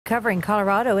covering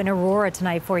Colorado and Aurora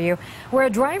tonight for you, where a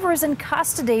driver is in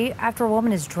custody after a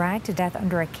woman is dragged to death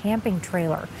under a camping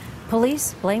trailer.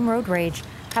 Police blame road rage.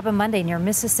 Happened Monday near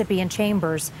Mississippi and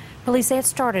Chambers. Police say it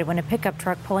started when a pickup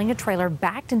truck pulling a trailer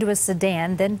backed into a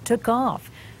sedan, then took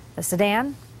off. The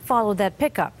sedan followed that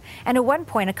pickup, and at one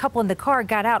point a couple in the car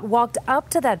got out, walked up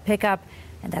to that pickup,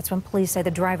 and that's when police say the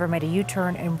driver made a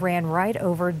U-turn and ran right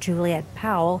over Juliet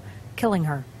Powell, killing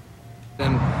her.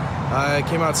 And I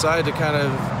came outside to kind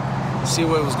of see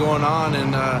what was going on,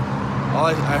 and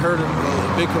I heard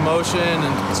a big commotion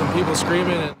and some people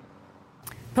screaming.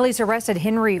 Police arrested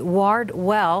Henry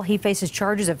Wardwell. He faces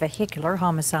charges of vehicular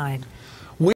homicide.